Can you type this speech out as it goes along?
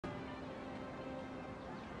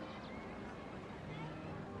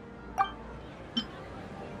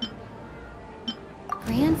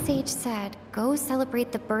Grand Sage said, go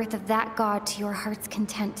celebrate the birth of that god to your heart's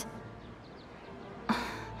content.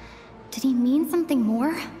 Did he mean something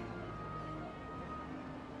more?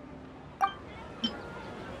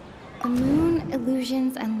 The moon,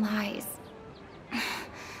 illusions, and lies.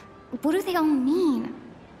 What do they all mean?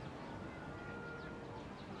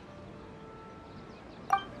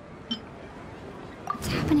 What's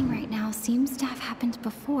happening right now seems to have happened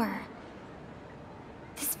before.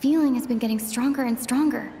 This feeling has been getting stronger and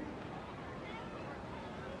stronger.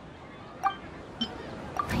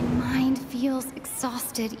 My mind feels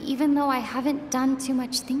exhausted even though I haven't done too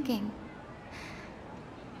much thinking.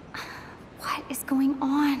 What is going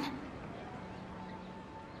on?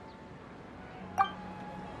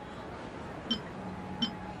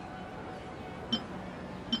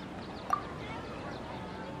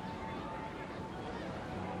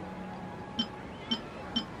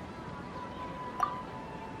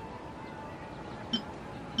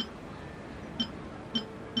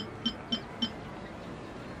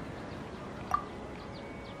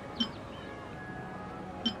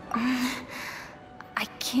 I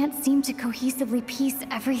can't seem to cohesively piece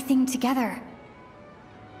everything together.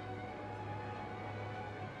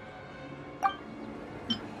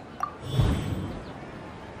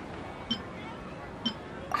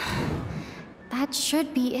 That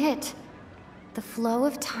should be it. The flow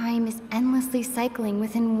of time is endlessly cycling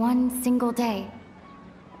within one single day.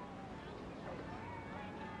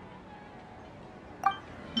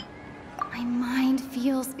 My mind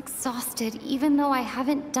feels exhausted even though I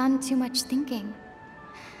haven't done too much thinking.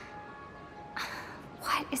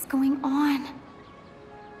 What is going on?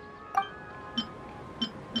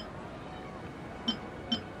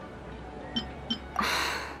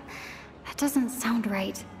 That doesn't sound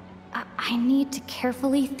right. I need to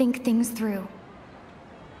carefully think things through.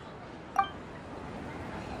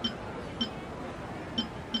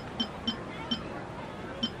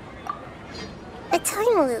 A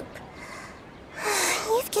time loop.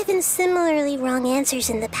 You've given similarly wrong answers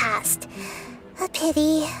in the past. A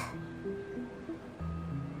pity.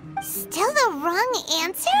 Still the wrong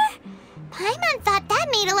answer? Paimon thought that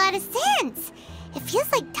made a lot of sense. It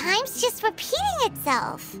feels like time's just repeating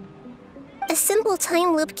itself. A simple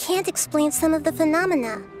time loop can't explain some of the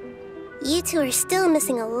phenomena. You two are still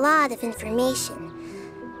missing a lot of information.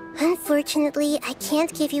 Unfortunately, I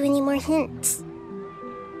can't give you any more hints.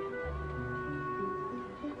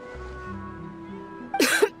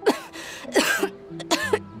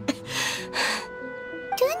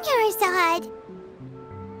 Dunyarzad.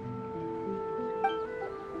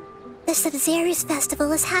 The Sumeru's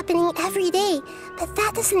festival is happening every day, but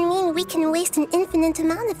that doesn't mean we can waste an infinite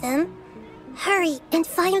amount of them. Hurry and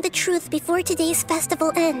find the truth before today's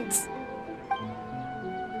festival ends.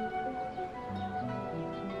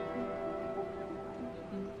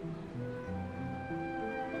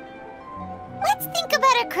 Let's think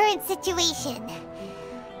about our current situation.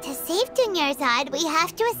 To save Dunyarzad, we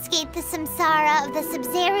have to escape the samsara of the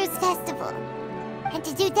Sumeru's festival. And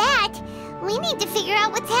to do that, we need to figure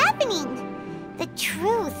out what's happening. The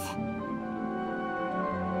truth.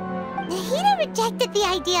 Nahida rejected the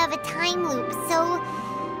idea of a time loop, so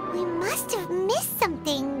we must have missed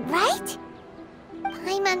something, right?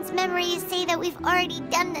 Paimon's memories say that we've already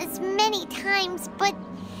done this many times, but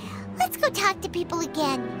let's go talk to people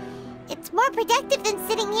again. It's more productive than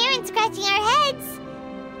sitting here and scratching our heads.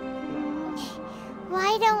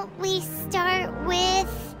 Why don't we start with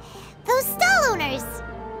those stall owners?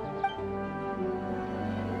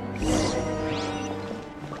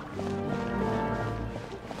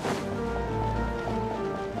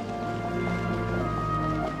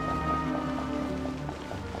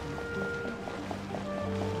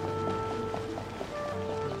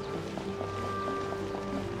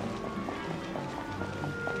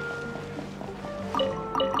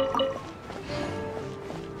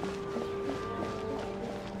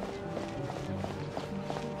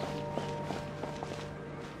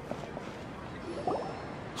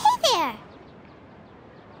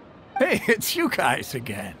 Hey, it's you guys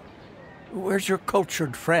again. Where's your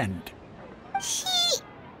cultured friend? She's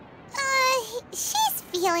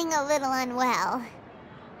feeling a little unwell.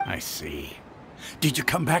 I see. Did you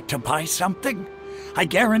come back to buy something? I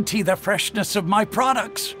guarantee the freshness of my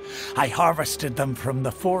products. I harvested them from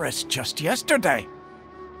the forest just yesterday.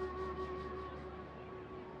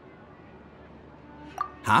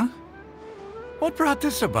 Huh? What brought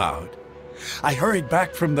this about? I hurried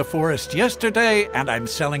back from the forest yesterday, and I'm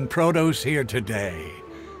selling produce here today.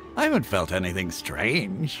 I haven't felt anything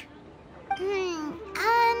strange. To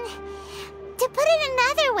put it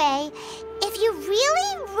another way, if you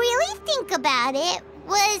really think about it,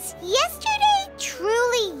 was yesterday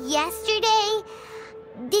truly yesterday?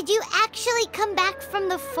 Did you actually come back from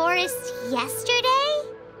the forest yesterday?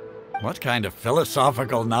 What kind of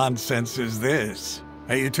philosophical nonsense is this?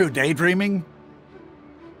 Are you two daydreaming?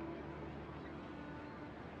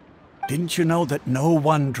 Didn't you know that no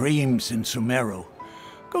one dreams in Sumeru?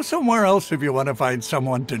 Go somewhere else if you want to find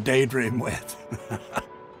someone to daydream with.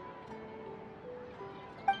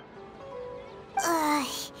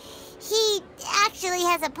 He actually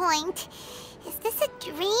has a point. Is this a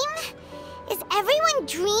dream? Is everyone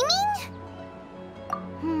dreaming?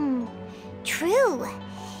 True.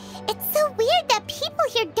 It's so weird that people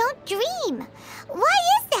here don't dream. Why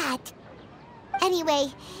is that?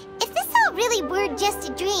 Anyway, if this all really were just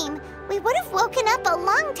a dream, we would have woken up a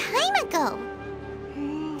long time ago.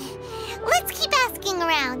 Let's keep asking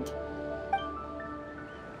around.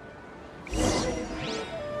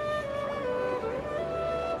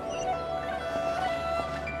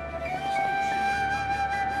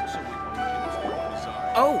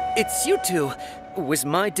 Oh, it's you two. Was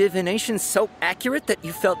my divination so accurate that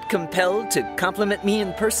you felt compelled to compliment me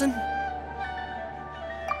in person?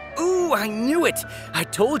 Ooh, I knew it! I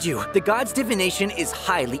told you, the god's divination is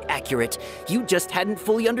highly accurate. You just hadn't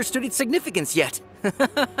fully understood its significance yet. You're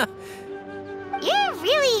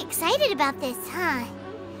really excited about this, huh?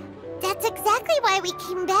 That's exactly why we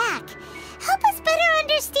came back. Help us better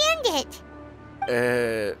understand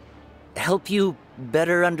it. Help you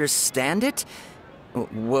better understand it?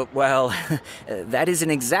 Well, that isn't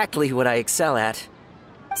exactly what I excel at.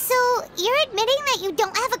 So, you're admitting that you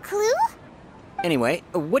don't have a clue? Anyway,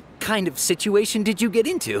 what kind of situation did you get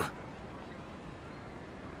into?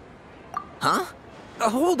 Huh?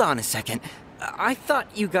 Hold on a second. I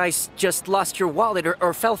thought you guys just lost your wallet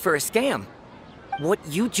or fell for a scam. What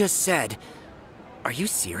you just said, are you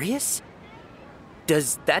serious?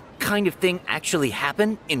 Does that kind of thing actually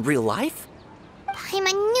happen in real life?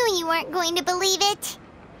 Paimon knew you weren't going to believe it.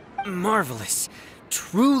 Marvelous.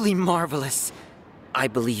 Truly marvelous. I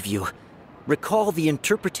believe you. Recall the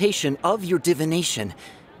interpretation of your divination.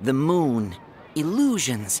 The moon,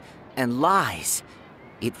 illusions, and lies.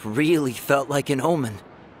 It really felt like an omen.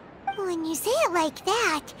 When you say it like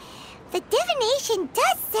that, the divination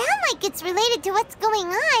does sound like it's related to what's going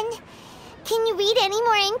on. Can you read any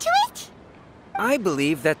more into it? I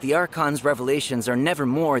believe that the Archon's revelations are never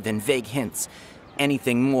more than vague hints.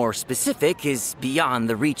 Anything more specific is beyond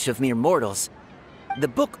the reach of mere mortals. The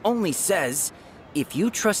book only says, if you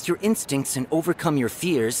trust your instincts and overcome your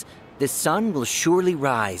fears, the sun will surely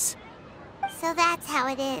rise. So that's how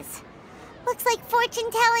it is. Looks like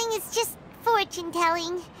fortune-telling is just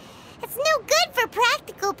fortune-telling. It's no good for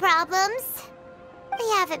practical problems. We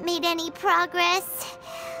haven't made any progress.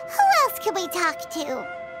 Who else can we talk to?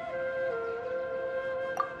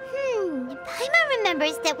 Paimon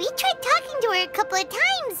remembers that we tried talking to her a couple of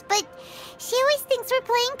times, but she always thinks we're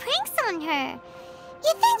playing pranks on her.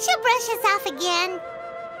 You think she'll brush us off again?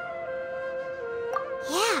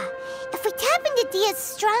 Yeah, if we tap into Dia's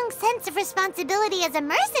strong sense of responsibility as a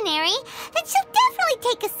mercenary, then she'll definitely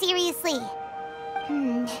take us seriously.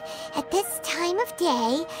 At this time of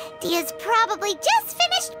day, Dia's probably just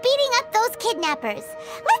finished beating up those kidnappers.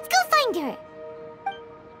 Let's go find her.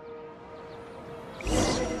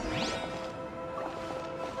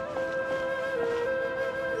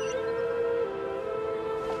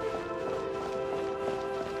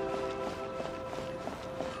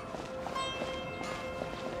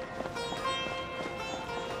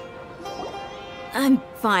 I'm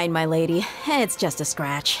fine, my lady. It's just a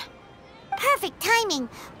scratch. Perfect timing.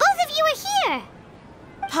 Both of you are here.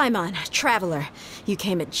 Paimon, Traveler, you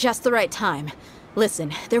came at just the right time.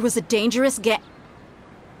 Listen, there was a dangerous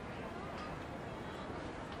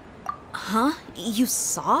Huh? You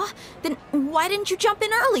saw? Then why didn't you jump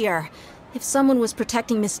in earlier? If someone was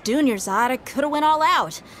protecting Miss Dunyarzad, I could have went all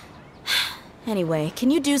out. Anyway,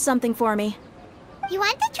 can you do something for me? You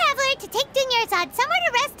want the Traveler to take Dunyarzad somewhere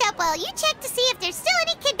to rest up while you check to see if there's still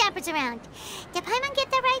any kidnappers around. Did Paimon get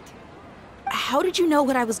that right? How did you know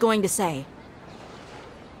what I was going to say?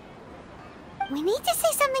 We need to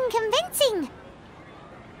say something convincing.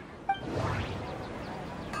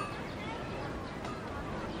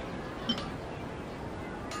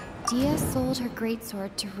 Dia sold her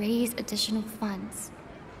greatsword to raise additional funds.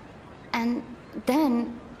 And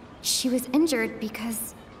then she was injured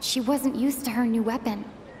because she wasn't used to her new weapon.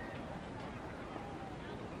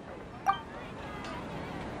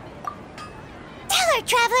 Tell her,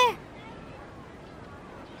 Traveler!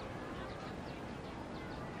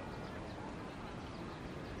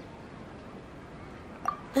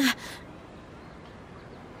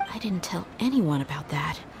 I didn't tell anyone about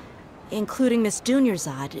that. including Miss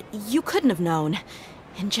Dunyarzad. You couldn't have known.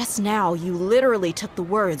 And just now, you literally took the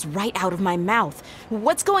words right out of my mouth.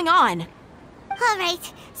 What's going on? All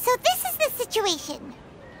right, so this is the situation.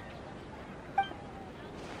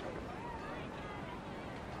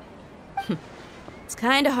 It's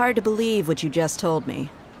kinda hard to believe what you just told me.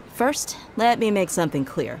 First, let me make something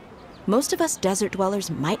clear. Most of us desert dwellers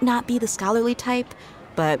might not be the scholarly type,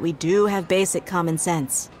 but we do have basic common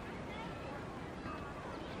sense.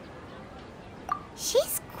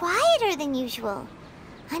 She's quieter than usual.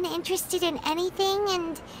 Uninterested in anything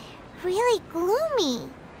and really gloomy.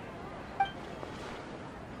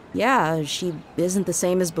 Yeah, she isn't the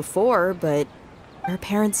same as before, but her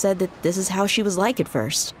parents said that this is how she was like at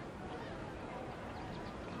first.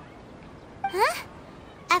 Huh?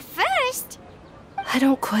 At first? I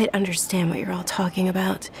don't quite understand what you're all talking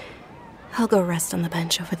about. I'll go rest on the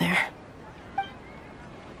bench over there.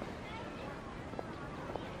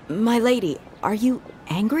 My lady, are you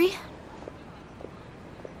angry?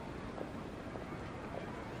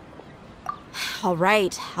 All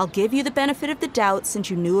right, I'll give you the benefit of the doubt since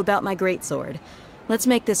you knew about my greatsword. Let's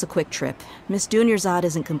make this a quick trip. Miss Dunyarzad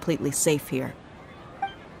isn't completely safe here.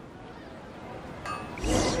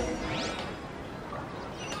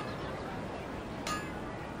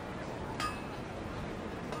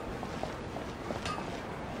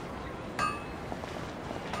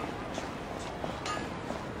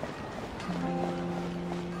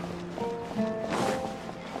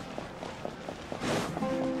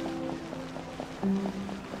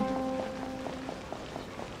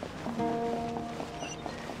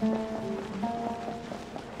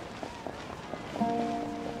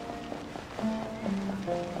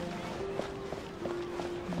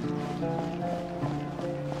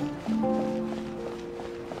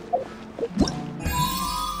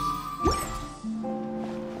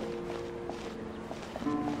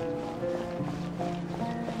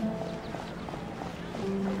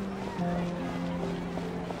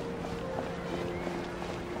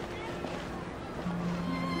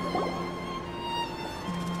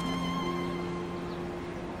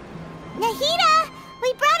 Nahida!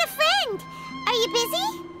 We brought a friend! Are you busy?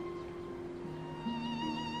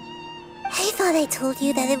 I thought I told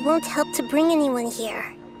you that it won't help to bring anyone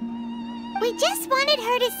here. We just wanted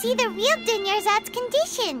her to see the real Dunyarzad's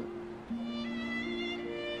condition.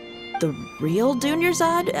 The real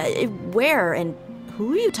Dunyarzad? Where and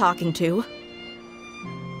who are you talking to?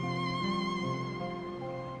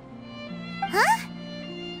 Huh?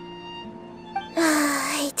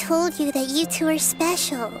 I told you that you two are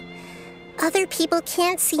special. Other people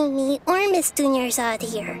can't see me or Miss Dunyarzad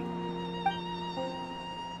here.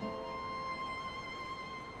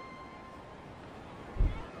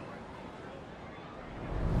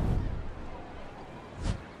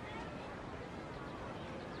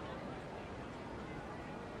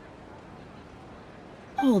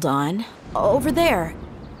 Hold on. Over there.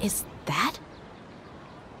 Is that?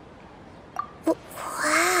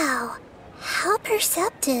 Wow, how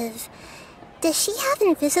perceptive. Does she have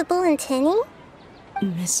invisible antennae?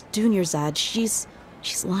 Miss Dunyarzad, she's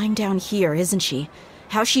lying down here, isn't she?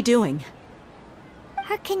 How's she doing?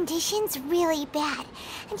 Her condition's really bad,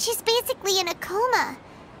 and she's basically in a coma.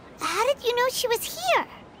 How did you know she was here?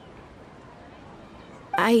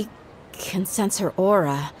 I can sense her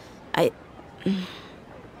aura.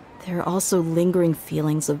 There are also lingering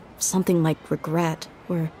feelings of something like regret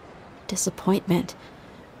or disappointment.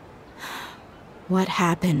 What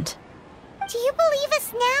happened? Do you believe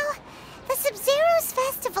us now? The Sub-Zero's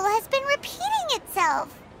festival has been repeating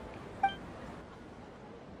itself.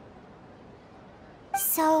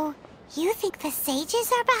 So, you think the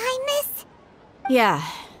sages are behind this? Yeah,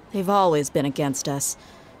 they've always been against us.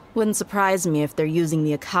 Wouldn't surprise me if they're using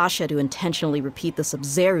the Akasha to intentionally repeat the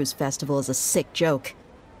Sub-Zero's festival as a sick joke.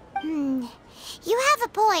 You have a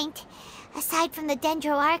point. Aside from the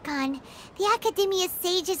Dendro Archon, the Academia's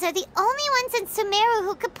sages are the only ones in Sumeru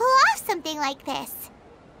who could pull off something like this.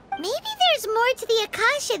 Maybe there's more to the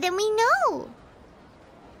Akasha than we know.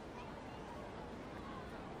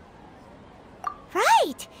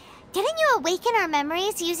 Right! Didn't you awaken our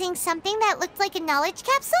memories using something that looked like a knowledge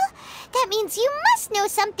capsule? That means you must know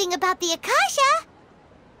something about the Akasha!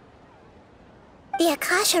 The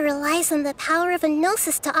Akasha relies on the power of a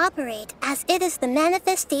gnosis to operate, as it is the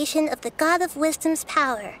manifestation of the God of Wisdom's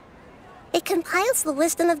power. It compiles the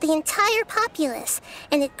wisdom of the entire populace,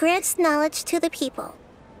 and it grants knowledge to the people.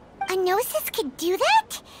 A gnosis can do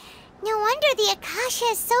that? No wonder the Akasha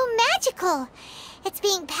is so magical. It's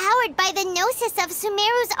being powered by the gnosis of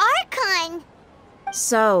Sumeru's Archon.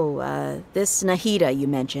 So, this Nahida you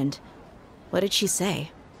mentioned, what did she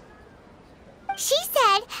say? She said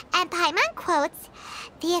said, and Paimon quotes,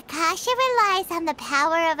 "The Akasha relies on the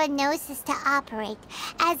power of a gnosis to operate,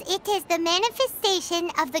 as it is the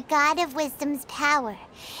manifestation of the God of Wisdom's power.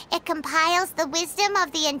 It compiles the wisdom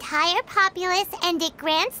of the entire populace and it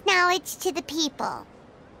grants knowledge to the people."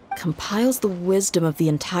 Compiles the wisdom of the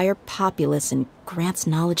entire populace and grants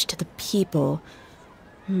knowledge to the people.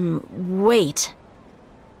 Wait.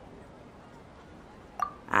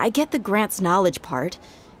 I get the grants knowledge part.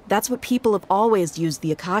 That's what people have always used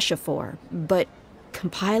the Akasha for. But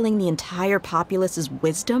compiling the entire populace's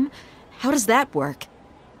wisdom? How does that work?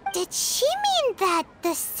 Did she mean that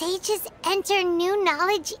the sages enter new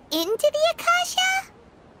knowledge into the Akasha?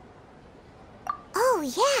 Oh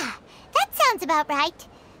yeah, that sounds about right.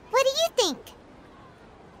 What do you think?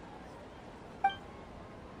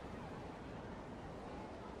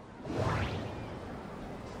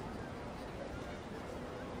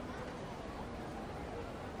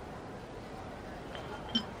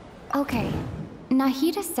 Okay,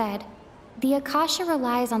 Nahida said, the Akasha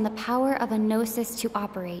relies on the power of a gnosis to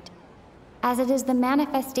operate, as it is the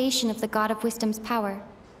manifestation of the God of Wisdom's power.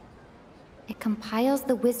 It compiles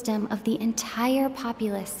the wisdom of the entire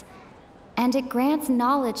populace, and it grants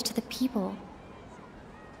knowledge to the people.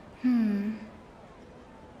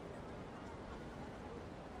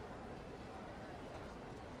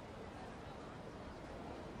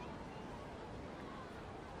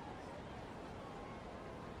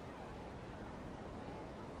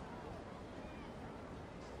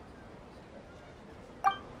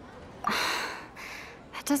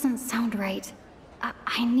 That doesn't sound right.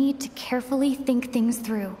 I need to carefully think things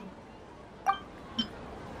through.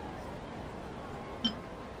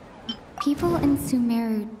 People in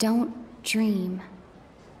Sumeru don't dream.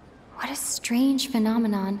 What a strange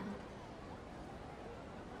phenomenon.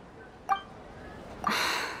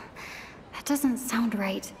 That doesn't sound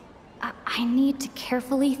right. I need to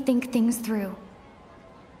carefully think things through.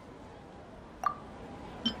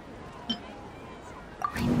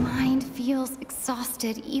 My mind feels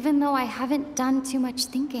exhausted, even though I haven't done too much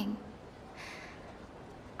thinking.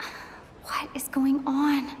 What is going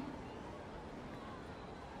on?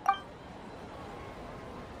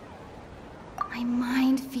 My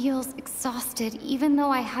mind feels exhausted, even though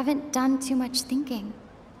I haven't done too much thinking.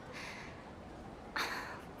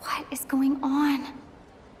 What is going on?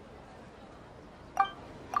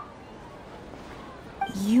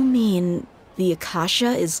 You mean the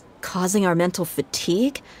Akasha is causing our mental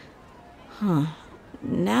fatigue?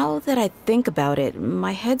 Now that I think about it,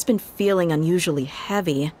 my head's been feeling unusually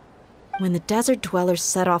heavy. When the desert dwellers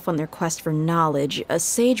set off on their quest for knowledge, a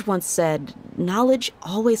sage once said, knowledge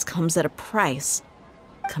always comes at a price.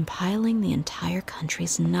 Compiling the entire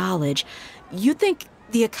country's knowledge. You think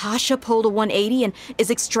the Akasha pulled a 180 and is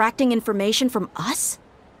extracting information from us?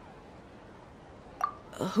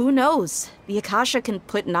 Who knows? The Akasha can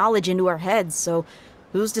put knowledge into our heads, so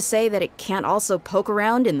who's to say that it can't also poke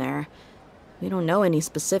around in there? We don't know any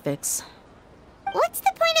specifics. What's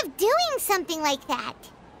the point of doing something like that?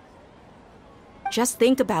 Just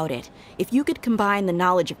think about it. If you could combine the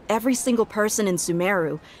knowledge of every single person in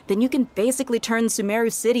Sumeru, then you can basically turn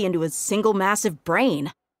Sumeru City into a single massive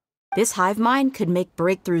brain. This hive mind could make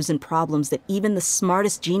breakthroughs in problems that even the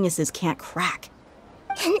smartest geniuses can't crack.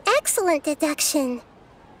 An excellent deduction.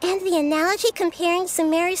 And the analogy comparing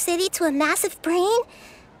Sumeru City to a massive brain?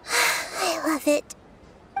 I love it.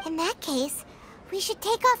 In that case, we should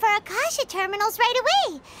take off our Akasha terminals right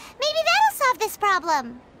away. Maybe that'll solve this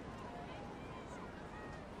problem.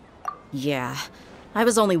 Yeah, I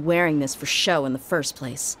was only wearing this for show in the first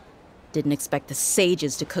place. Didn't expect the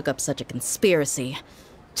sages to cook up such a conspiracy.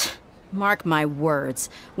 Mark my words,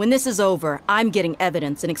 when this is over, I'm getting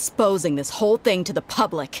evidence and exposing this whole thing to the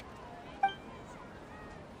public.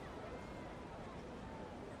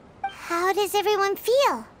 How does everyone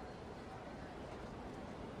feel?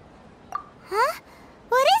 Huh?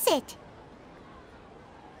 What is it?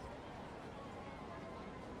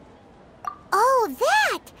 Oh,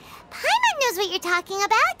 that! Paimon knows what you're talking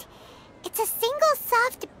about. It's a single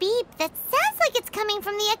soft beep that sounds like it's coming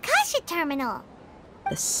from the Akasha terminal.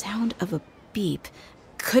 The sound of a beep.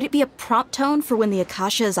 Could it be a prompt tone for when the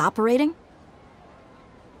Akasha is operating?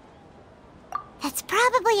 That's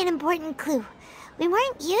probably an important clue. We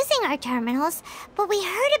weren't using our terminals, but we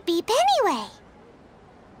heard a beep anyway.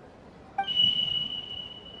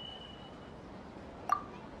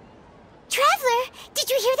 Traveler, did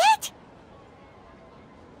you hear that?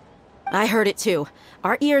 I heard it too.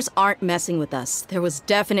 Our ears aren't messing with us. There was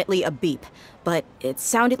definitely a beep, but it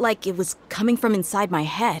sounded like it was coming from inside my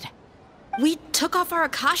head. We took off our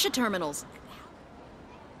Akasha terminals.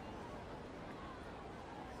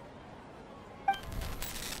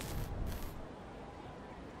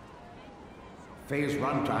 Faye's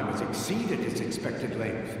runtime has exceeded its expected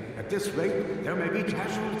length. At this rate, there may be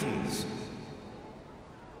casualties.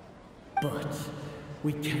 But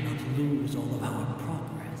we cannot lose all of our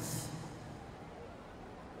progress.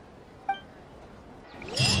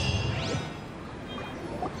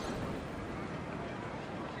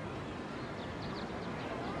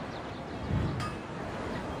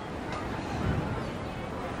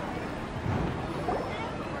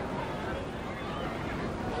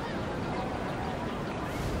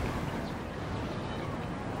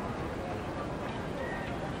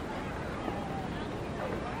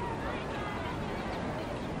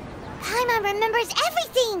 Paimon remembers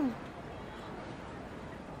everything!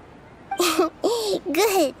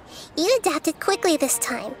 Good. You adapted quickly this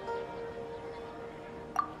time.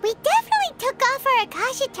 We definitely took off our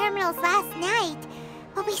Akasha terminals last night,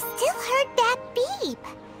 but we still heard that beep.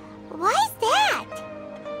 Why is that?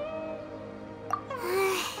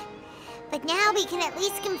 But now we can at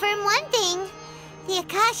least confirm one thing. The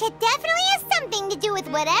Akasha definitely has something to do with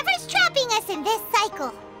whatever's trapping us in this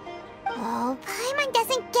cycle. Oh, Paimon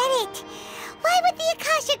doesn't get it. Why would the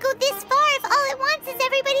Akasha go this far if all it wants is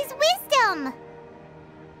everybody's wisdom?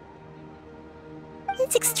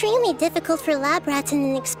 It's extremely difficult for lab rats in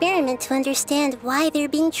an experiment to understand why they're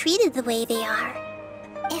being treated the way they are.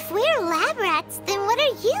 If we're lab rats, then what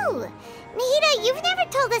are you? Nahida, you've never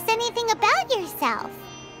told us anything about yourself.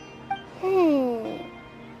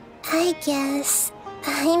 I guess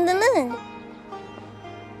I'm the moon.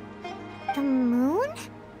 The moon?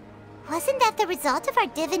 Wasn't that the result of our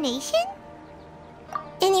divination?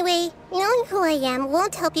 Anyway, knowing who I am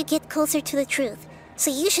won't help you get closer to the truth,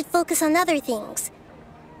 so you should focus on other things.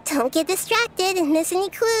 Don't get distracted and miss any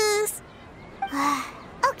clues.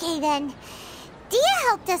 Okay then. Dia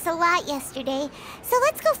helped us a lot yesterday, so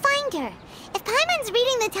let's go find her. If Paimon's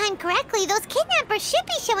reading the time correctly, those kidnappers should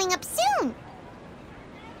be showing up soon.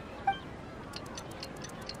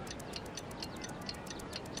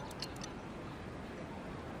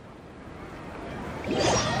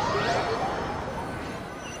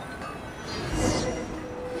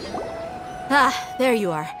 Ah, there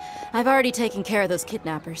you are. I've already taken care of those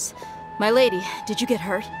kidnappers. My lady, did you get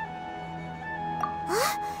hurt?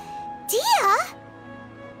 Dia?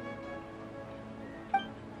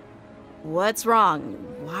 What's wrong?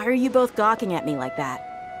 Why are you both gawking at me like that?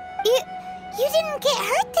 You didn't get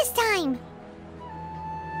hurt this time.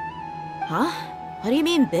 Huh? What do you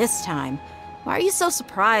mean this time? Why are you so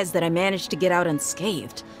surprised that I managed to get out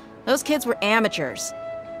unscathed? Those kids were amateurs.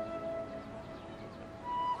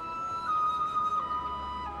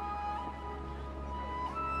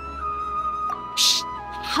 Shh!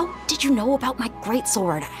 How did you know about my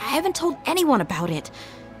greatsword? I haven't told anyone about it.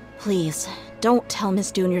 Please, don't tell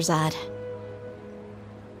Miss Dunyarzad.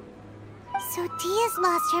 So Dia's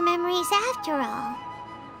lost her memories after all.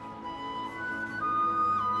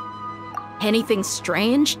 Anything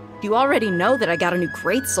strange? You already know that I got a new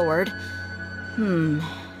greatsword.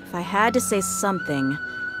 If I had to say something,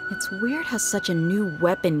 it's weird how such a new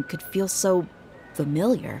weapon could feel so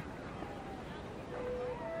familiar.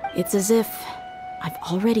 It's as if I've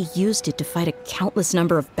already used it to fight a countless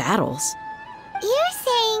number of battles. You're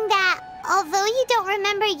saying that although you don't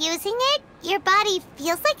remember using it, your body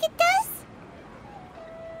feels like it does?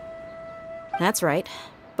 That's right.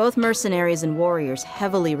 Both mercenaries and warriors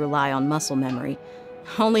heavily rely on muscle memory.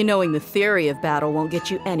 Only knowing the theory of battle won't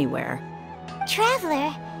get you anywhere.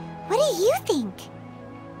 Traveler, what do you think?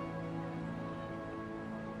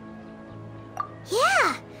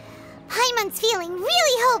 Yeah, Paimon's feeling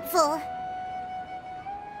really hopeful.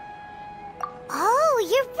 Oh,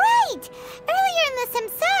 you're right! Earlier in the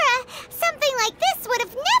Samsara, something like this would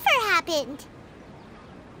have never happened.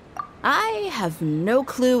 I have no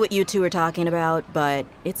clue what you two are talking about, but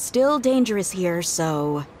it's still dangerous here,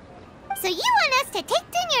 so... So you want us to take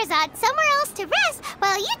Dunyarzad somewhere else to rest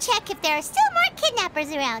while you check if there are still more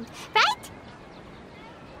kidnappers around, right?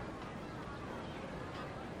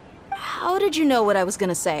 How did you know what I was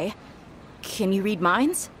gonna say? Can you read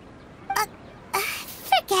minds?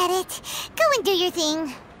 Forget it. Go and do your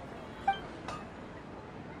thing.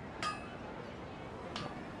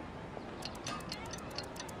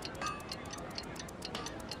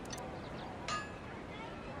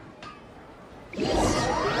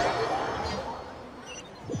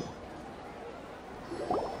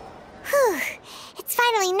 It's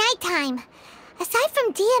finally nighttime. Aside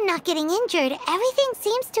from Dia not getting injured, everything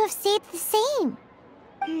seems to have stayed the same.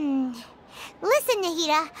 Listen,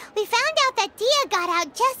 Nahida, we found out that Dia got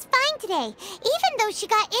out just fine today, even though she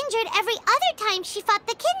got injured every other time she fought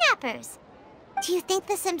the kidnappers. Do you think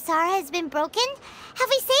the Samsara has been broken? Have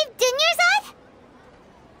we saved Dunyarzad?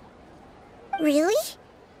 Really?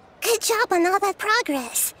 Good job on all that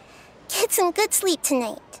progress. Get some good sleep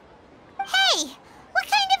tonight. Hey, what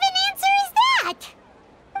kind of an answer is that?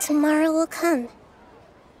 Tomorrow will come.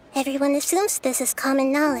 Everyone assumes this is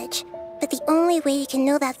common knowledge, but the only way you can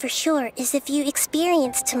know that for sure is if you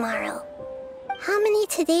experience tomorrow. How many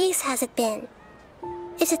todays has it been?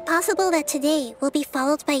 Is it possible that today will be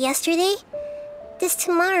followed by yesterday? Does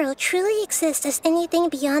tomorrow truly exist as anything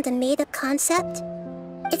beyond a made-up concept?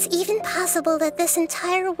 It's even possible that this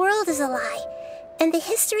entire world is a lie, and the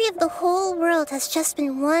history of the whole world has just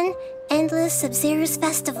been one endless Sub-Zero's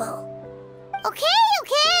festival. Okay,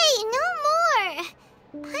 no more.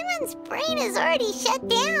 Paimon's brain is already shut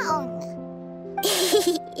down.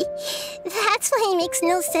 That's why it makes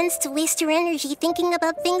no sense to waste your energy thinking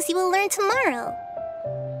about things you will learn tomorrow.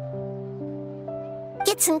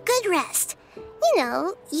 Get some good rest. You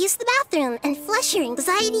know, use the bathroom and flush your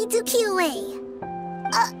anxiety dookie away.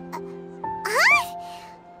 Huh?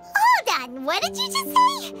 Hold on, what did you just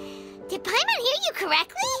say? Did Paimon hear you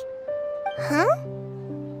correctly? Huh?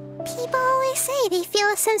 People always say they feel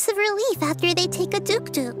a sense of relief after they take a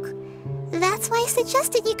duk-duk. That's why I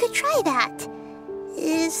suggested you could try that.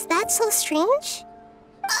 Is that so strange?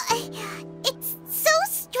 It's so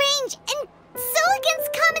strange and so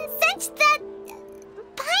against common sense that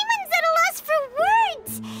Paimon's at a loss for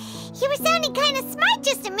words. You were sounding kind of smart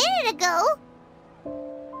just a minute ago.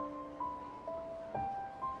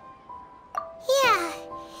 Yeah,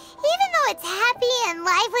 even though it's happy and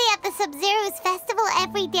lively at the Sub-Zero's festival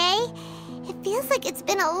every day, it feels like it's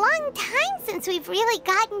been a long time since we've really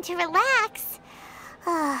gotten to relax.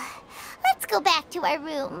 Let's go back to our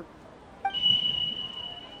room.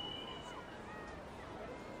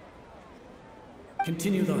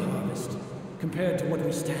 Continue the harvest. Compared to what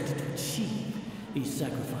we stand to achieve, these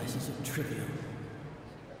sacrifices are trivial.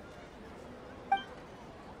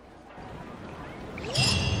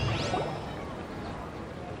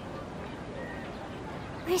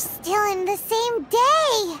 We're still in the same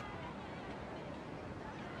day!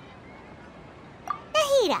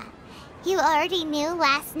 Nahida, you already knew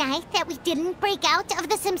last night that we didn't break out of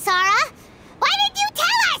the samsara? Why did you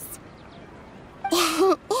tell us?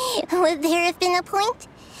 Would there have been a point?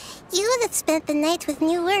 You would have spent the night with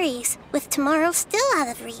new worries, with tomorrow still out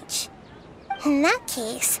of reach. In that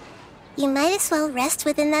case, you might as well rest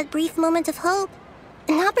within that brief moment of hope.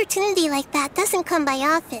 An opportunity like that doesn't come by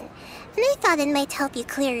often, and I thought it might help you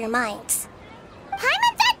clear your minds.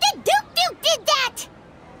 Paimon thought the Duke did that!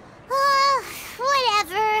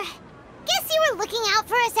 Whatever. Guess you were looking out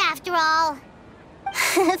for us after all.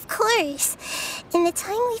 Of course. In the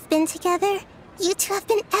time we've been together, you two have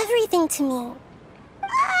been everything to me.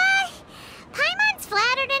 Paimon's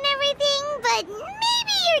flattered and everything, but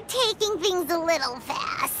maybe you're taking things a little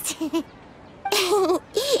fast.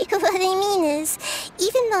 What I mean is,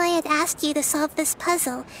 even though I had asked you to solve this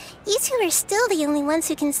puzzle, you two are still the only ones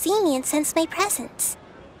who can see me and sense my presence.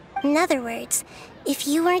 In other words, if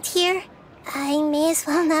you weren't here, I may as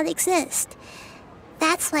well not exist.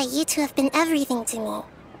 That's why you two have been everything to me.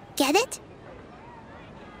 Get it?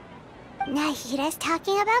 Nahida's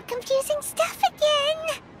talking about confusing stuff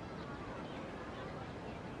again.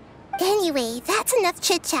 Anyway, that's enough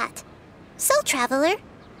chit-chat. So, Traveler,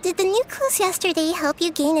 did the new clues yesterday help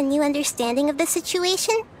you gain a new understanding of the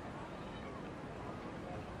situation?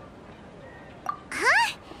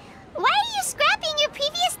 Huh? Why are you scrapping your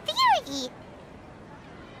previous theory?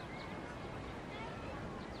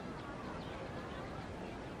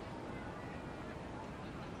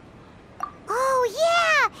 Oh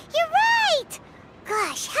yeah, you're right!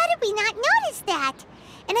 Gosh, how did we not notice that?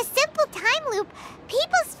 In a simple time loop,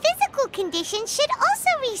 people's physical conditions should also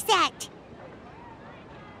reset.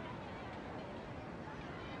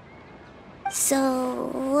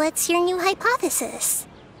 So, what's your new hypothesis?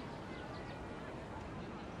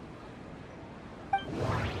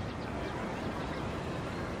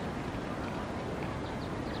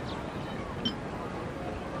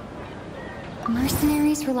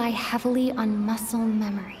 Mercenaries rely heavily on muscle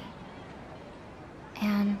memory.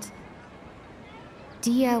 And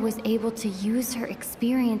Dia was able to use her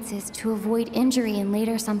experiences to avoid injury in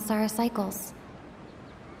later samsara cycles.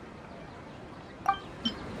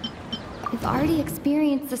 We've already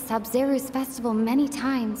experienced the Sub-Zero's festival many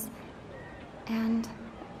times, and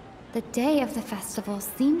the day of the festival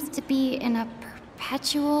seems to be in a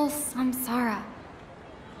perpetual samsara.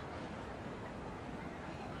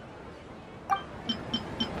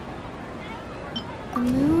 The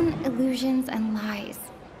moon, illusions, and lies.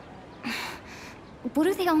 What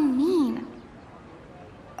do they all mean?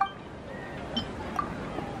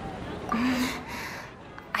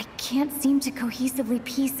 I can't seem to cohesively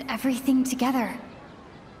piece everything together.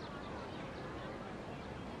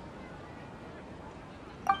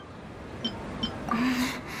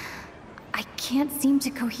 I can't seem to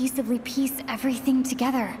cohesively piece everything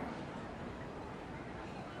together.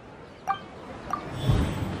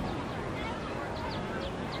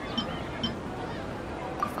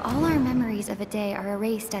 If all our memories of a day are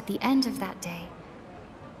erased at the end of that day,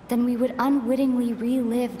 then we would unwittingly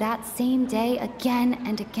relive that same day again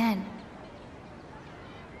and again.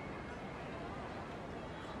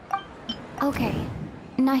 Okay,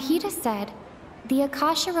 Nahida said, the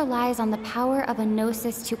Akasha relies on the power of a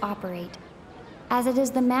gnosis to operate, as it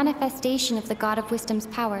is the manifestation of the God of Wisdom's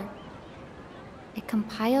power. It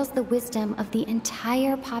compiles the wisdom of the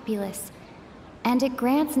entire populace, and it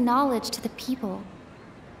grants knowledge to the people.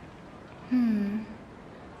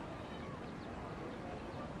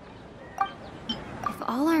 If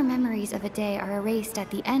all our memories of a day are erased at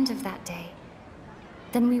the end of that day,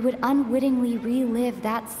 then we would unwittingly relive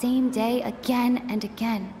that same day again and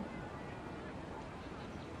again.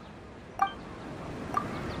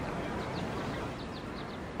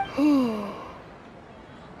 Oh!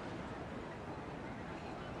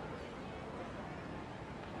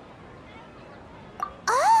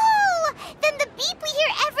 Then the beep we hear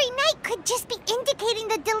every night could just be indicating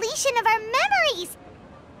the deletion of our memories!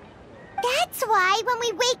 That's why when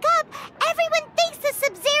we wake up, everyone thinks the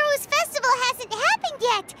Sub-Zero's festival hasn't happened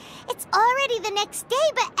yet. It's already the next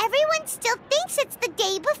day, but everyone still thinks it's the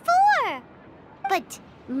day before. But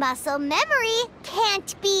muscle memory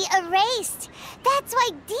can't be erased. That's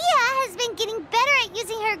why Dia has been getting better at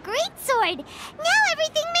using her greatsword. Now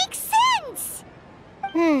everything makes sense.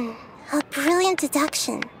 A brilliant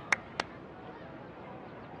deduction.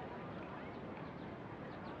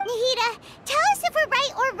 Nahida, tell us if we're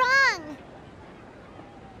right or wrong.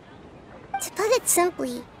 To put it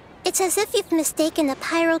simply, it's as if you've mistaken a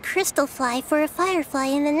pyro crystal fly for a firefly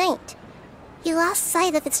in the night. You lost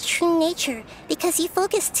sight of its true nature because you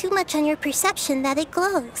focused too much on your perception that it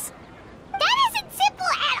glows. That isn't simple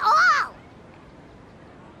at all!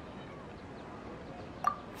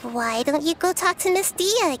 Why don't you go talk to Miss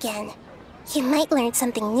Dia again? You might learn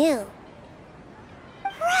something new.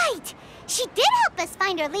 Right! She did help us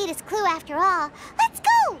find our latest clue after all. Let's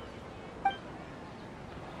go!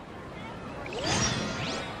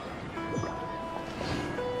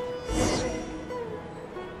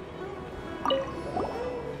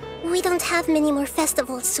 We don't have many more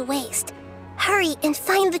festivals to waste. Hurry and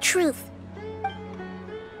find the truth.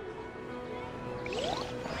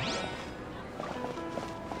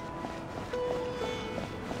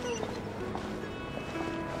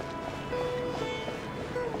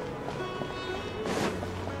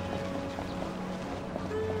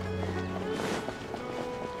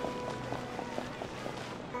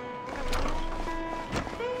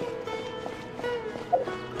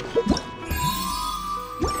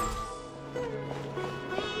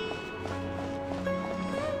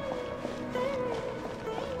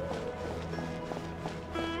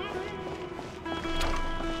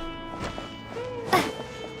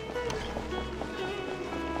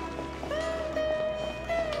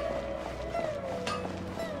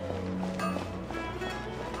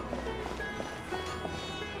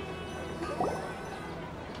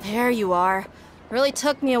 There you are. Really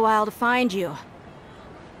took me a while to find you.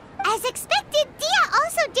 As expected, Dia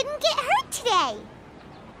also didn't get hurt today.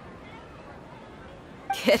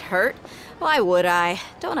 Get hurt? Why would I?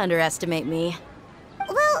 Don't underestimate me.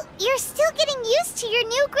 Well, you're still getting used to your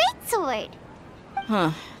new greatsword.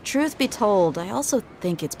 Huh. Truth be told, I also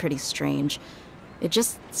think it's pretty strange. It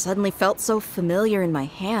just suddenly felt so familiar in my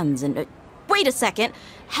hands and... wait a second!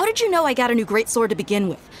 How did you know I got a new greatsword to begin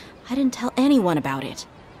with? I didn't tell anyone about it.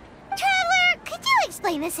 Traveler, could you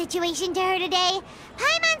explain the situation to her today?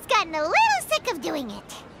 Paimon's gotten a little sick of doing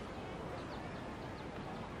it.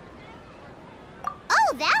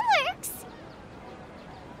 Oh, that works.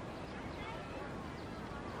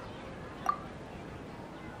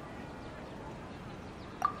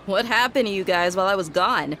 What happened to you guys while I was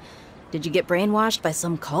gone? Did you get brainwashed by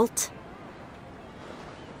some cult?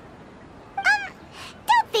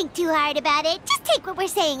 Don't think too hard about it. Just take what we're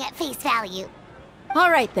saying at face value. All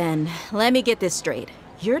right then, let me get this straight.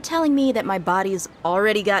 You're telling me that my body's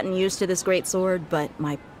already gotten used to this greatsword, but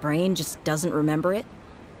my brain just doesn't remember it?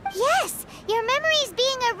 Yes, your memory's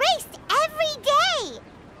being erased every day.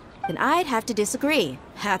 Then I'd have to disagree.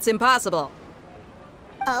 That's impossible.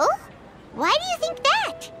 Oh? Why do you think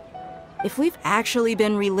that? If we've actually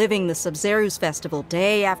been reliving the Sub-Zero's festival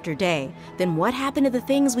day after day, then what happened to the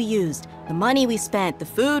things we used, the money we spent, the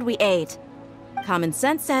food we ate? Common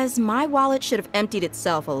sense says my wallet should have emptied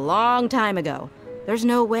itself a long time ago. There's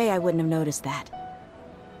no way I wouldn't have noticed that.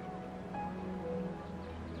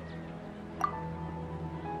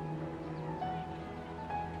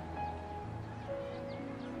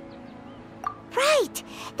 Right!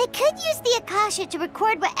 They could use the Akasha to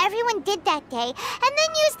record what everyone did that day, and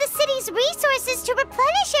then use the city's resources to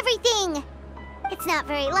replenish everything! It's not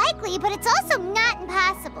very likely, but it's also not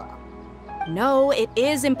impossible. No, it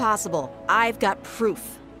is impossible. I've got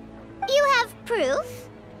proof. You have proof?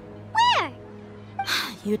 Where?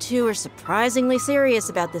 You two are surprisingly serious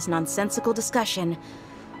about this nonsensical discussion.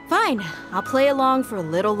 Fine, I'll play along for a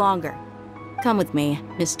little longer. Come with me,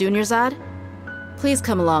 Miss Dunyarzad. Please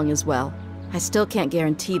come along as well. I still can't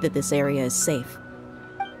guarantee that this area is safe.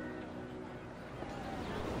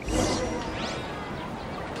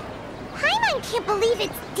 Paimon can't believe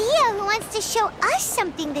it's Dia who wants to show us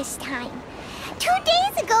something this time. 2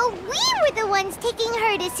 days ago, we were the ones taking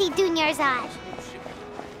her to see Dunyarzad.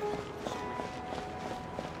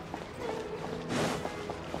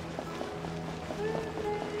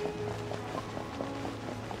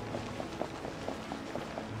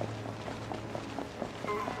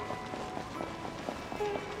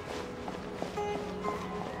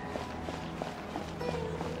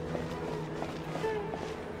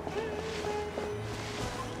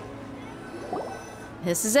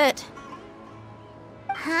 This is it.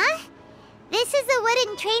 Huh? This is a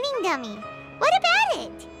wooden training dummy. What about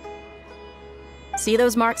it? See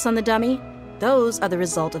those marks on the dummy? Those are the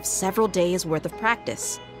result of several days' worth of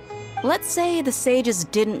practice. Let's say the sages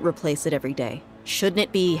didn't replace it every day. Shouldn't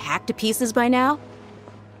it be hacked to pieces by now?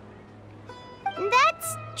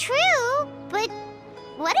 That's true, but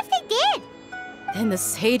what if they did? Then the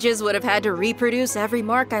sages would have had to reproduce every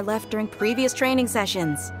mark I left during previous training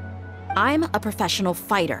sessions. I'm a professional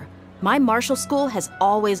fighter. My martial school has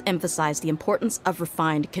always emphasized the importance of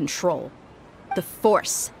refined control. The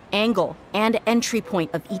force, angle, and entry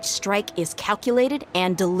point of each strike is calculated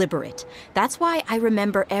and deliberate. That's why I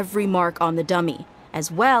remember every mark on the dummy,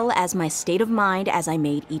 as well as my state of mind as I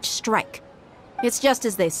made each strike. It's just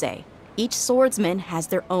as they say, each swordsman has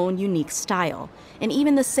their own unique style, and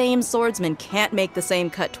even the same swordsman can't make the same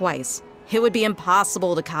cut twice. It would be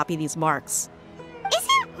impossible to copy these marks. Is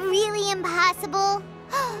it really impossible?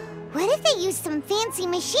 What if they used some fancy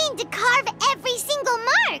machine to carve every single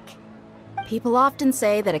mark? People often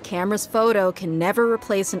say that a camera's photo can never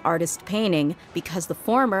replace an artist's painting because the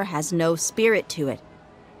former has no spirit to it.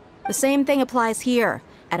 The same thing applies here.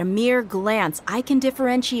 At a mere glance, I can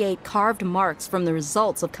differentiate carved marks from the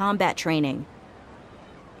results of combat training.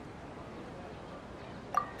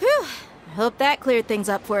 Whew, I hope that cleared things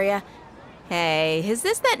up for you. Hey, is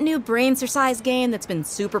this that new brain-exercise game that's been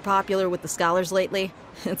super popular with the scholars lately?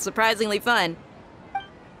 It's surprisingly fun.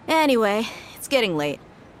 Anyway, it's getting late.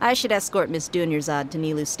 I should escort Miss Dunyarzad to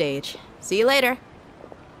Nilu's stage. See you later.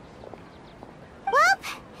 Well,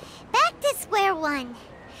 back to square one.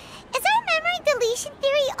 Is our memory deletion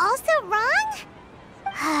theory also wrong?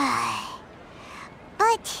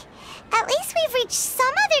 But at least we've reached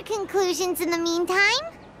some other conclusions in the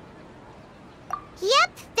meantime.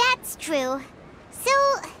 Yep, that's true. So,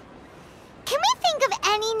 can we think of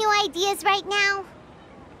any new ideas right now?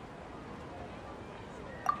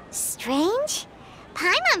 Strange?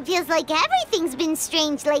 Paimon feels like everything's been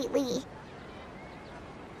strange lately.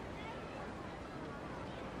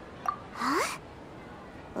 Huh?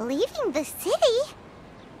 Leaving the city?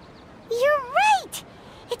 You're right!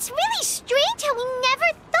 It's really strange how we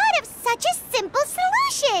never thought of such a simple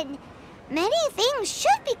solution! Many things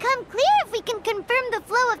should become clear if we can confirm the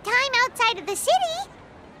flow of time outside of the city.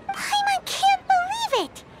 Paimon can't believe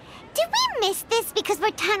it! Did we miss this because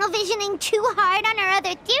we're tunnel visioning too hard on our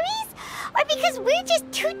other theories? Or because we're just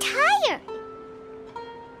too tired?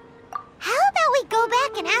 How about we go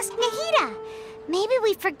back and ask Nahida? Maybe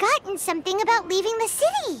we've forgotten something about leaving the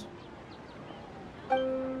city.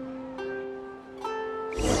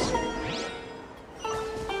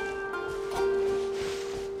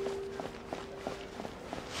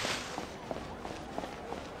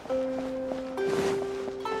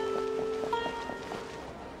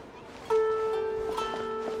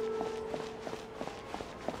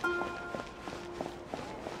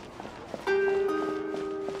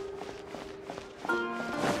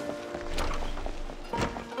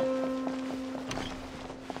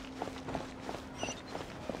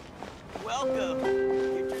 Welcome!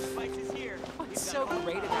 Get your spices here. What's so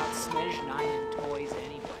great about Snezhnaya and toys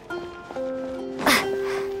anyway?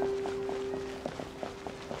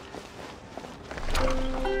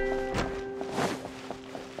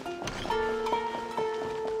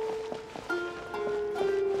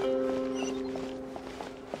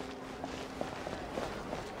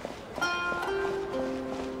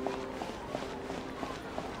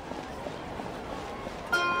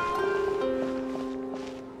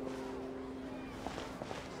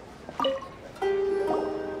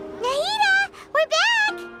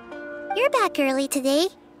 back early today.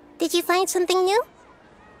 Did you find something new?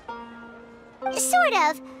 Sort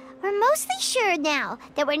of. We're mostly sure now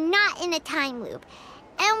that we're not in a time loop.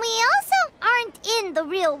 And we also aren't in the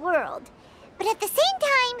real world. But at the same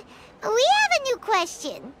time, we have a new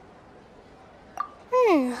question.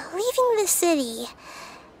 Leaving the city.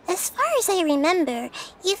 As far as I remember,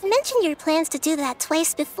 you've mentioned your plans to do that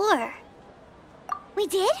twice before. We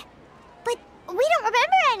did? But we don't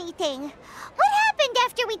remember anything. What happened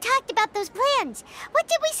after we talked about those plans? What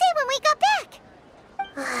did we say when we got back?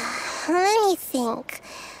 Let me think.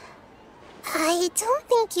 I don't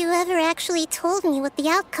think you ever actually told me what the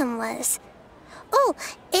outcome was. Oh,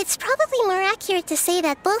 it's probably more accurate to say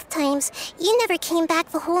that both times you never came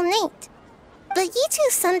back the whole night. But you two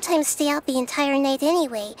sometimes stay out the entire night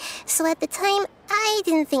anyway, so at the time, I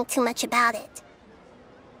didn't think too much about it.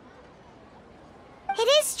 It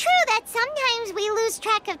is true that sometimes we lose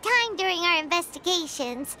track of time during our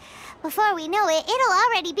investigations. Before we know it, it'll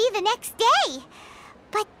already be the next day.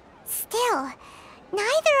 But still,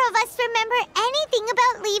 neither of us remember anything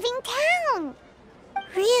about leaving town.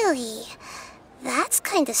 Really? That's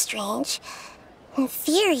kinda strange. In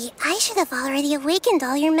theory, I should have already awakened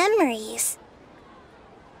all your memories.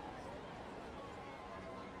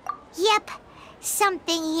 Yep,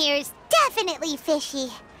 something here's definitely fishy.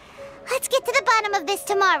 Let's get to the bottom of this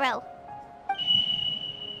tomorrow.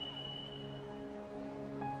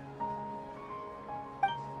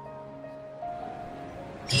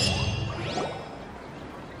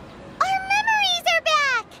 Our memories are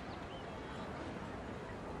back!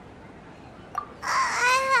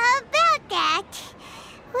 About that...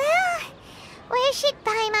 Well, where should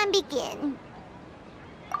Paimon begin?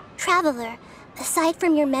 Traveler, aside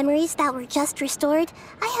from your memories that were just restored,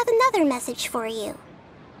 I have another message for you.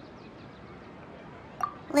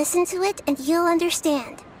 Listen to it and you'll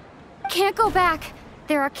understand. Can't go back.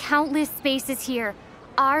 There are countless spaces here.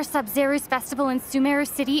 Our Sub-Zero's festival in Sumeru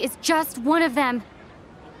City is just one of them.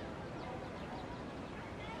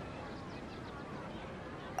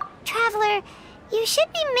 Traveler, you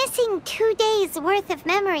should be missing 2 days' worth of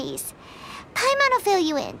memories. Paimon will fill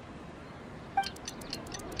you in.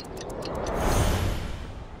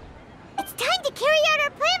 It's time to carry out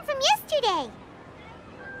our plan from yesterday.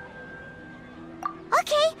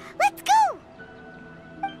 Okay, let's go!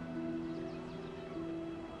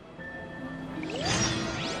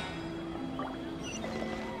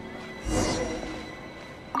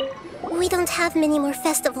 We don't have many more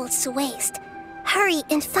festivals to waste. Hurry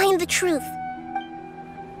and find the truth.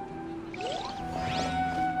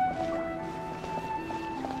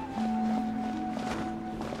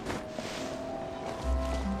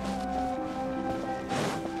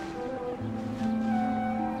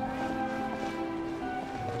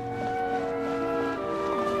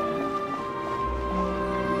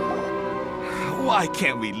 Why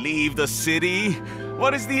can't we leave the city?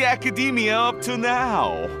 What is the academia up to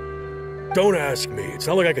now? Don't ask me. It's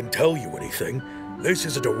not like I can tell you anything. This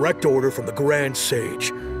is a direct order from the Grand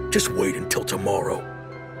Sage. Just wait until tomorrow.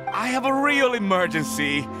 I have a real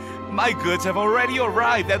emergency. My goods have already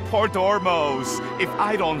arrived at Port Ormos. If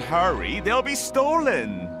I don't hurry, they'll be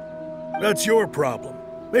stolen. That's your problem.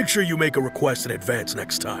 Make sure you make a request in advance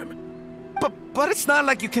next time. But it's not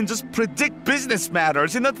like you can just predict business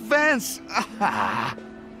matters in advance.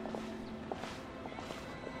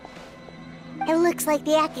 It looks like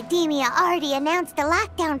the Academia already announced a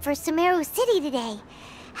lockdown for Sumeru City today.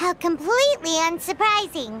 How completely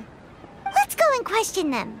unsurprising. Let's go and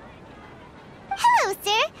question them. Hello,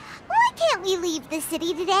 sir. Why can't we leave the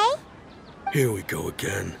city today? Here we go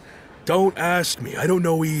again. Don't ask me. I don't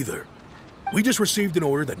know either. We just received an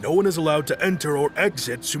order that no one is allowed to enter or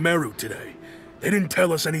exit Sumeru today. They didn't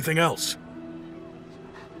tell us anything else.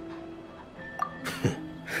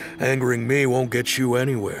 Angering me won't get you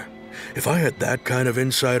anywhere. If I had that kind of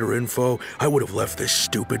insider info, I would have left this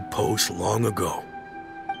stupid post long ago.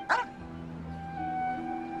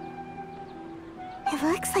 It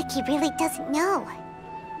looks like he really doesn't know.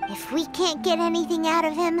 If we can't get anything out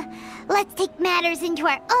of him, let's take matters into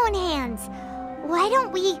our own hands. Why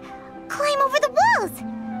don't we climb over the walls?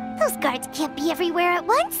 Those guards can't be everywhere at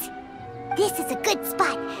once. This is a good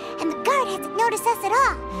spot, and the guard hasn't noticed us at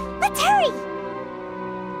all. Let's hurry!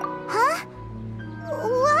 Huh?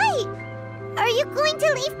 Why? Are you going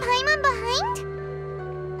to leave Paimon behind?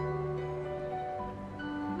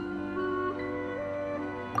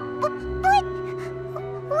 But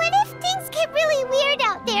what if things get really weird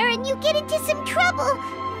out there and you get into some trouble?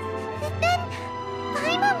 Then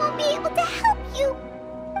Paimon won't be able to help you.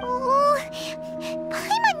 Oh,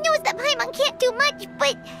 Paimon knows that Paimon can't do much,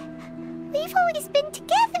 but we've always been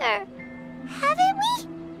together, haven't we?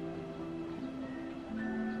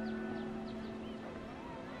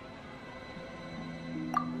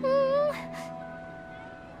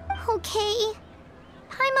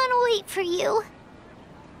 for you.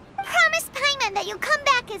 Promise Paimon that you'll come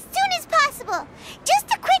back as soon as possible. Just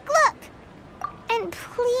a quick look. And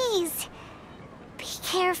please, be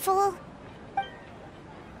careful.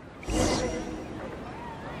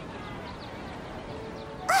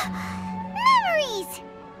 Memories!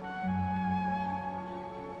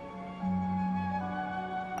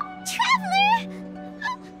 Traveler!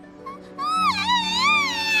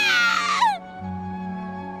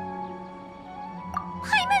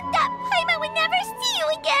 Paimon would never see you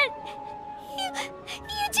again!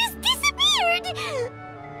 You just disappeared!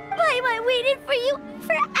 Paimon waited for you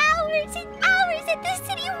for hours and hours at the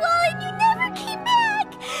city wall and you never came back!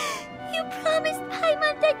 You promised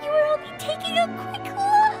Paimon that you were only taking a quick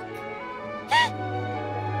look!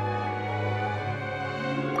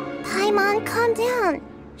 Paimon, calm down.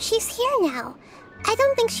 She's here now. I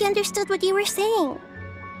don't think she understood what you were saying.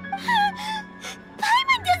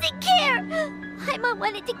 Paimon doesn't care! Paimon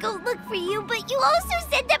wanted to go look for you, but you also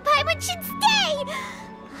said that Paimon should stay!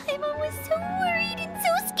 Paimon was so worried and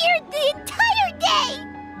so scared the entire day!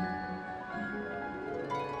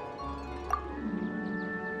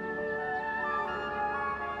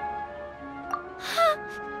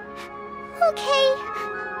 Okay.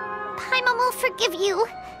 Paimon will forgive you.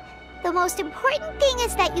 The most important thing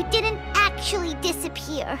is that you didn't actually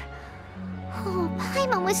disappear. Oh,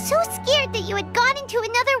 Paimon was so scared that you had gone into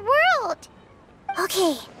another world!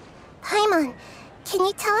 Okay. Paimon, can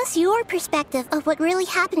you tell us your perspective of what really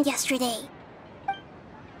happened yesterday?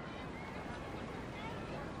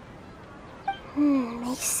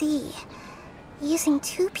 I see. Using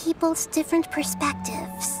two people's different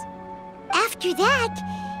perspectives. After that,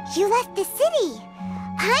 you left the city.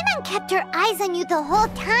 Paimon kept her eyes on you the whole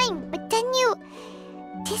time, but then you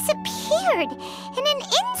disappeared in an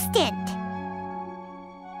instant.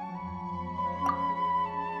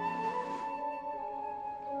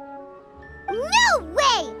 No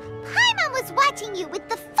way! Paimon was watching you with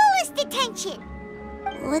the fullest attention.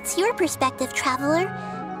 What's your perspective, Traveler?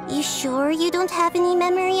 You sure you don't have any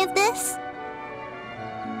memory of this?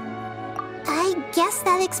 I guess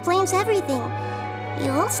that explains everything.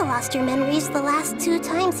 You also lost your memories the last 2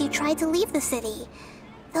 times you tried to leave the city.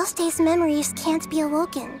 Those days' memories can't be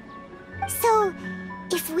awoken. So,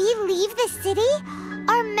 if we leave the city,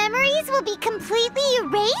 our memories will be completely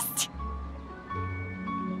erased?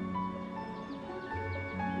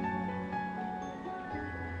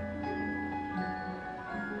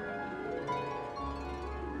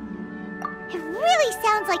 It really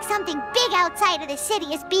sounds like something big outside of the city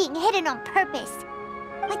is being hidden on purpose.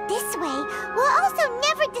 But this way, we'll also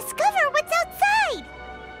never discover what's outside!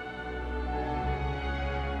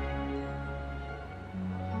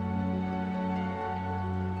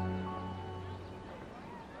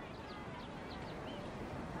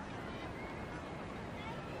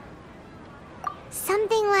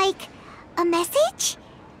 Something like a message?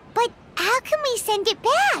 But how can we send it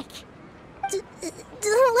back?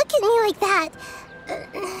 Don't look at me like that.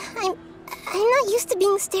 I'm not used to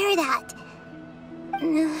being stared at.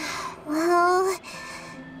 Well...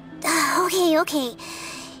 Okay.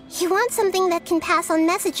 You want something that can pass on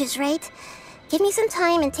messages, right? Give me some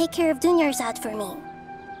time and take care of Dunyarzad for me.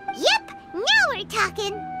 Yep! Now we're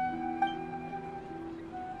talking!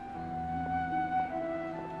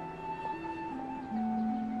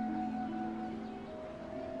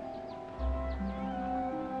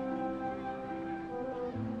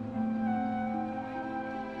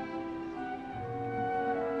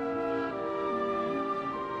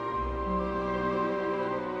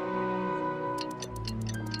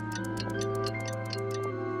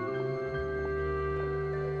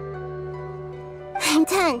 I'm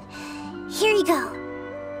done. Here you go.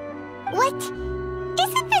 What?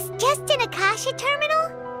 Isn't this just an Akasha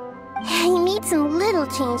terminal? I made some little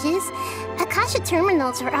changes. Akasha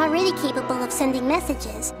terminals are already capable of sending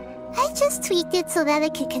messages. I just tweaked it so that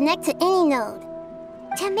it could connect to any node.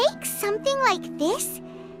 To make something like this?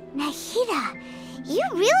 Nahida, you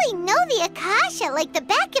really know the Akasha like the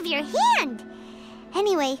back of your hand.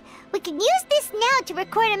 Anyway, we can use this now to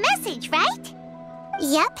record a message, right?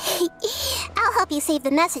 Yep. I'll help you save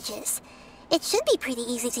the messages. It should be pretty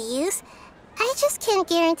easy to use. I just can't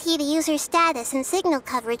guarantee the user's status and signal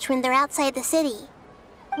coverage when they're outside the city.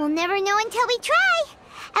 We'll never know until we try.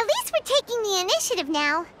 At least we're taking the initiative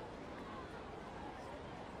now.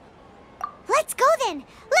 Let's go then.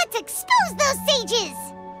 Let's expose those sages.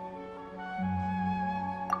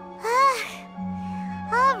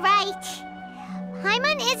 All right.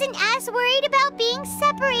 Paimon isn't as worried about being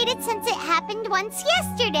separated since it happened once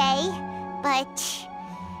yesterday. But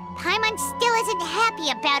Paimon still isn't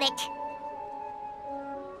happy about it.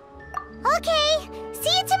 Okay,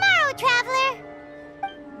 see you tomorrow, Traveler.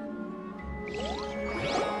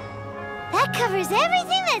 That covers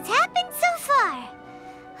everything that's happened so far.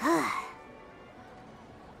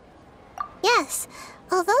 Yes,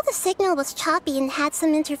 although the signal was choppy and had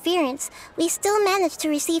some interference, we still managed to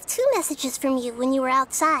receive 2 messages from you when you were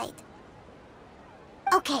outside.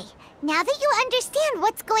 Okay, now that you understand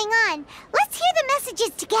what's going on, let's hear the messages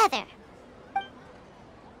together.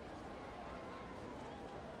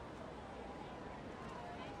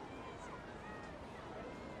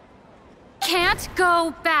 Can't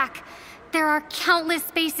go back. There are countless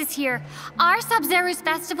spaces here. Our Sub-Zero's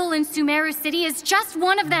festival in Sumeru City is just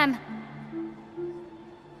one of them.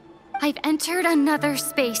 I've entered another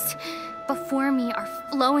space. Before me are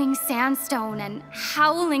flowing sandstone and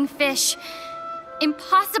howling fish.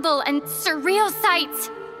 Impossible and surreal sights.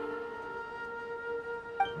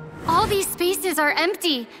 All these spaces are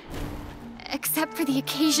empty, except for the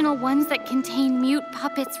occasional ones that contain mute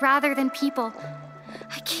puppets rather than people.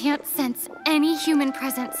 I can't sense any human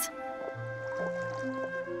presence.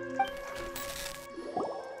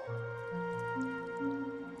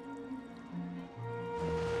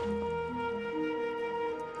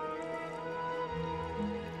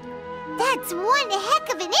 That's one heck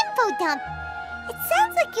of an info dump. It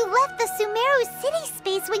sounds like you left the Sumeru city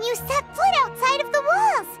space when you set foot outside of the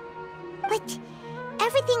walls. But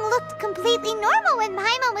everything looked completely normal when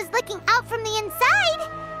Paimon was looking out from the inside.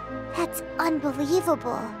 That's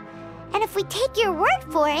unbelievable. And if we take your word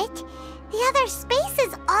for it, the other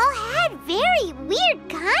spaces all had very weird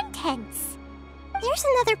contents. There's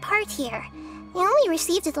another part here. We only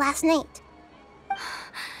received it last night.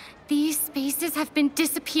 These spaces have been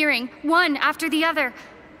disappearing, one after the other,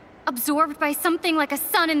 absorbed by something like a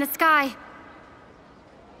sun in the sky.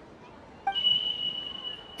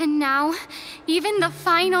 And now, even the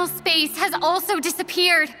final space has also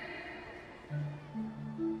disappeared.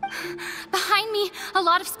 Behind me, a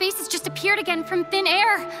lot of spaces just appeared again from thin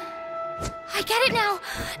air. I get it now.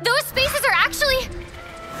 Those spaces are actually...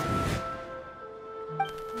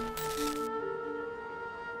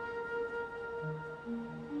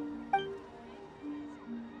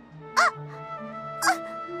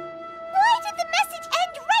 Why did the message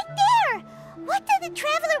end right there? What did the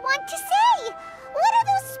Traveler want to say? What are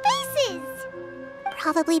those spaces?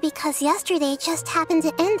 Probably because yesterday just happened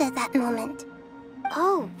to end at that moment.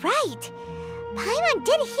 Oh, right. Paimon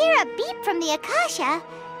did hear a beep from the Akasha.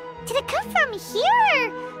 Did it come from here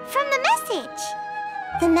or from the message?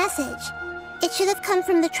 The message. It should have come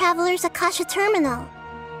from the Traveler's Akasha terminal.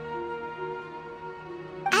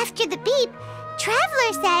 After the beep,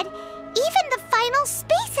 Traveler said even the final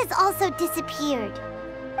space has also disappeared.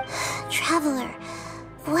 Traveler,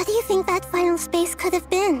 what do you think that final space could have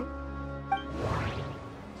been?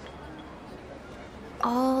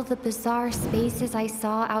 All the bizarre spaces I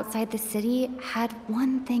saw outside the city had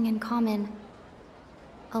one thing in common: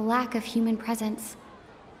 a lack of human presence.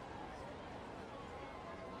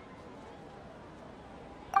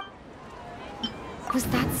 Was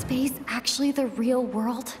that space actually the real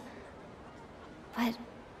world? But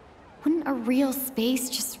wouldn't a real space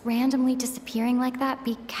just randomly disappearing like that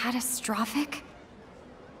be catastrophic?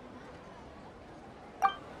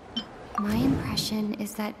 My impression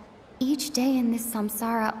is that each day in this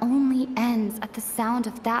samsara only ends at the sound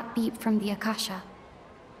of that beep from the Akasha.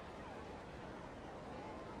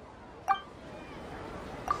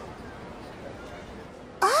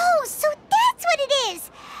 Oh, so that's what it is!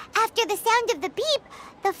 After the sound of the beep,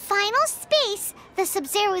 the final space, the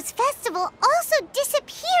Sub-Zero's festival, also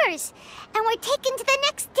disappears, and we're taken to the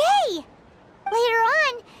next day. Later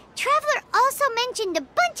on, Traveler also mentioned a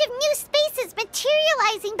bunch of new spaces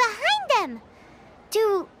materializing behind them.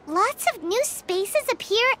 Do lots of new spaces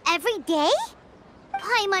appear every day?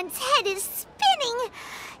 Paimon's head is spinning.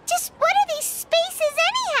 Just what are these spaces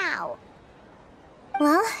anyhow?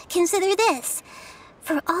 Well, consider this.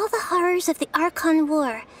 For all the horrors of the Archon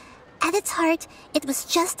War, at its heart, it was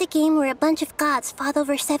just a game where a bunch of gods fought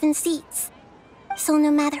over 7 seats. So no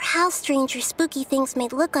matter how strange or spooky things may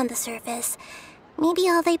look on the surface, maybe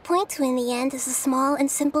all they point to in the end is a small and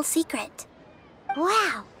simple secret.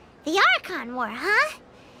 Wow, the Archon War, huh?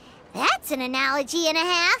 That's an analogy and a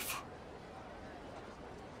half.